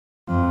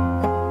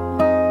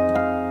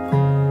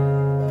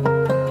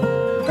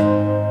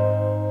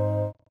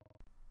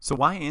So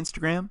why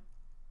Instagram?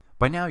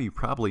 By now you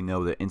probably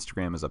know that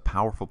Instagram is a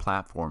powerful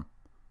platform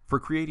for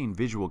creating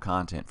visual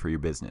content for your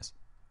business.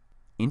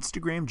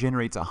 Instagram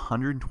generates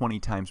 120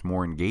 times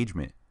more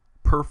engagement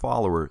per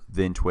follower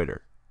than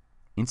Twitter.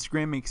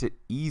 Instagram makes it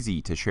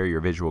easy to share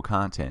your visual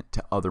content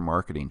to other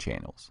marketing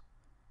channels.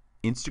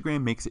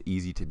 Instagram makes it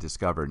easy to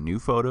discover new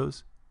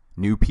photos,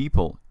 new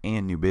people,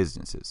 and new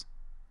businesses.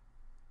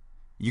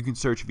 You can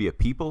search via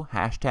people,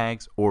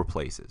 hashtags, or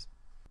places.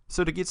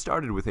 So to get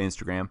started with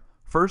Instagram,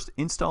 first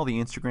install the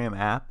Instagram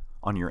app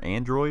on your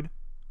Android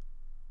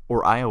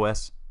or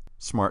iOS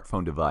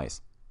smartphone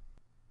device.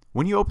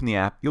 When you open the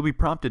app, you'll be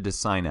prompted to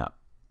sign up.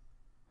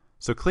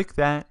 So click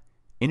that,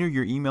 enter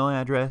your email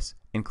address,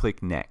 and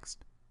click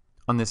Next.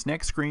 On this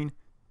next screen,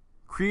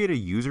 create a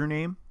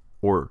username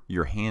or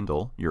your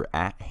handle, your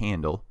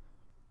 @handle,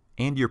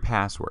 and your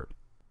password.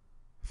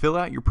 Fill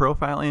out your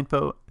profile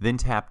info, then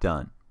tap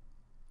Done.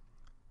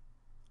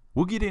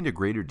 We'll get into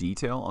greater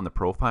detail on the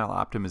profile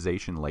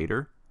optimization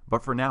later,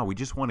 but for now we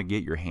just want to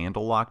get your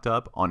handle locked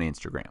up on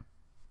Instagram.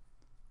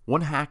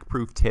 One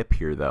hack-proof tip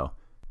here though,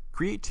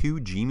 create 2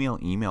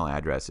 Gmail email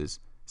addresses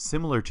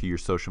similar to your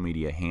social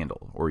media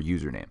handle or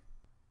username.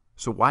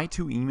 So why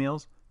 2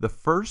 emails? The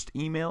first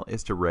email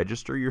is to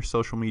register your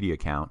social media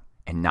account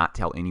and not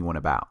tell anyone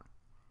about.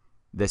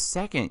 The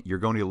second you're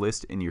going to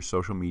list in your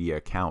social media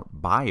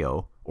account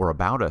bio or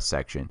About Us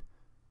section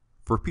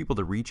for people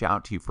to reach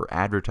out to you for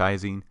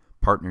advertising,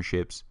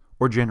 partnerships,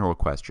 or general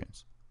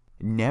questions.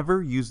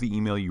 Never use the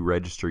email you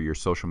register your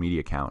social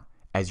media account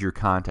as your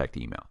contact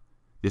email.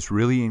 This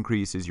really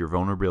increases your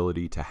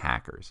vulnerability to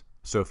hackers.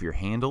 So if your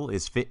handle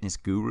is Fitness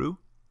Guru,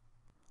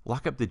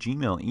 lock up the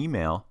Gmail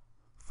email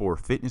for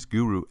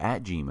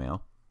fitnessguru@gmail.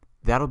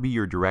 That'll be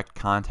your direct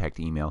contact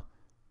email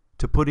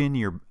to put in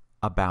your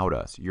About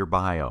Us, your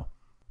bio,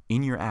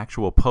 in your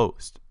actual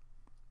post.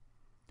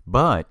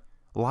 But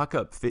lock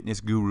up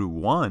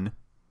fitnessguru1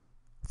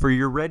 for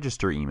your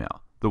register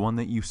email, the one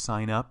that you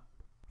sign up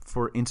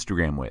for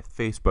Instagram with,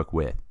 Facebook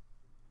with,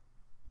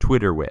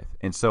 Twitter with,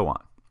 and so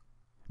on.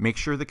 Make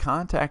sure the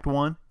contact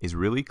one is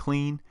really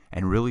clean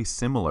and really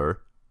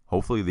similar,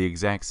 hopefully the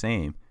exact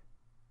same,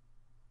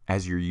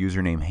 as your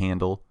username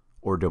handle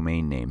or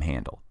domain name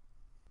handle.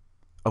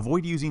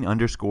 Avoid using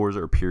underscores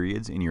or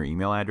periods in your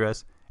email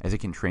address, as it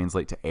can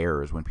translate to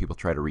errors when people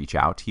try to reach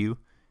out to you,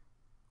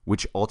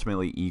 which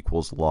ultimately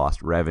equals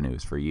lost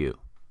revenues for you.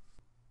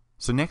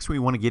 So next we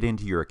want to get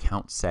into your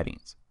account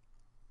settings.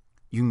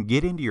 You can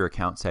get into your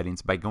account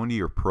settings by going to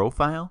your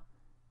profile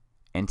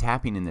and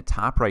tapping in the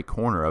top right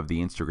corner of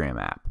the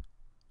Instagram app.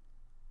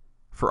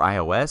 For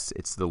iOS,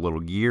 it's the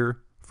little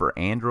gear. For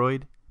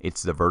Android,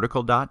 it's the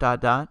vertical ...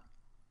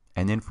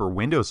 And then for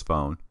Windows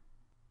Phone,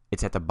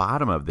 it's at the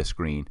bottom of the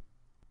screen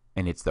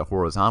and it's the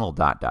horizontal ...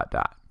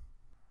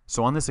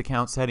 So on this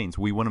account settings,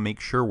 we want to make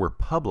sure we're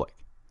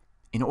public.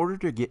 In order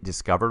to get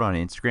discovered on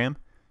Instagram,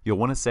 you'll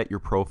want to set your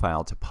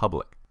profile to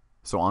public.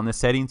 So on the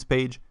settings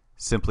page,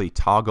 simply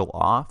toggle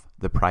off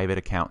the private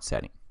account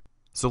setting.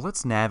 So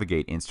let's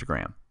navigate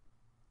Instagram.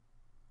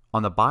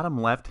 On the bottom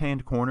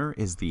left-hand corner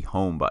is the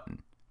home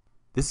button.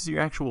 This is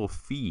your actual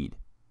feed.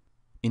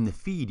 In the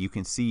feed, you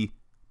can see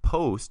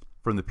posts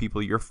from the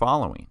people you're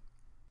following.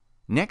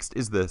 Next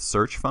is the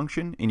search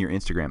function in your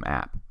Instagram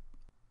app.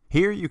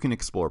 Here you can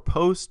explore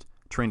posts,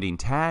 trending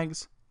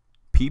tags,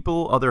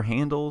 people, other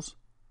handles,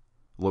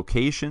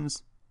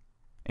 locations,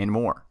 and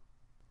more.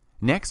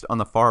 Next, on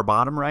the far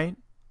bottom right,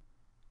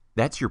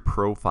 that's your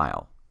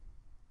profile.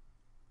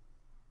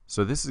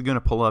 So this is going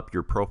to pull up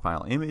your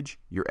profile image,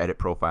 your edit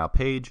profile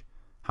page,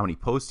 how many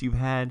posts you've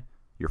had,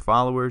 your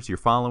followers you're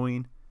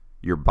following,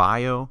 your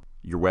bio,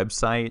 your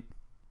website,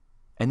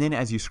 and then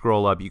as you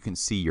scroll up, you can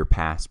see your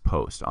past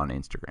posts on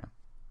Instagram.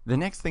 The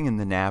next thing in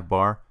the nav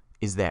bar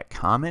is that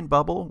comment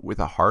bubble with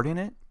a heart in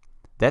it.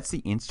 That's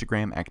the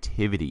Instagram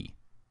activity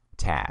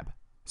tab.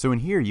 So in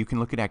here, you can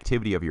look at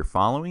activity of your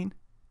following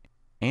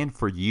and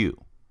for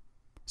you.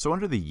 So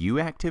under the you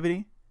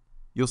activity,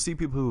 you'll see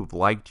people who've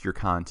liked your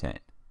content,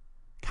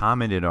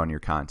 commented on your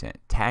content,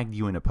 tagged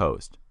you in a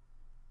post,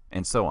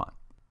 and so on.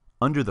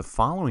 Under the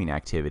following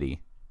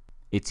activity,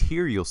 it's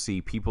here you'll see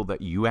people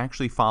that you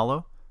actually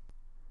follow,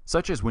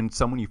 such as when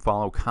someone you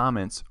follow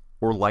comments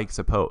or likes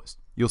a post.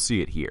 You'll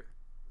see it here.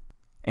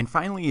 And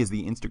finally is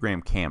the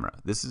Instagram camera.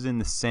 This is in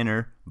the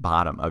center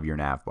bottom of your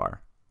nav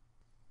bar.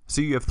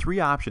 So you have 3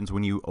 options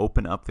when you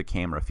open up the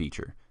camera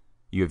feature.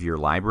 You have your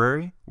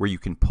library, where you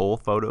can pull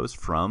photos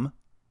from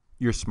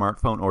your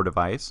smartphone or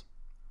device,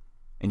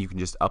 and you can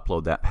just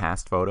upload that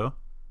past photo.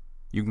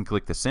 You can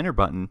click the center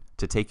button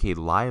to take a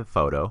live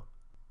photo,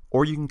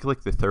 or you can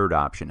click the third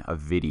option, a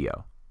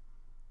video.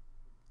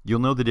 You'll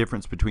know the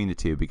difference between the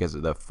two because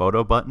the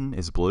photo button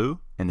is blue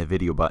and the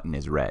video button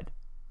is red.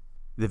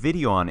 The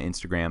video on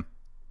Instagram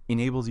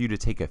enables you to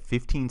take a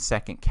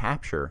 15-second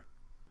capture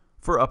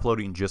for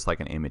uploading just like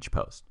an image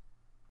post.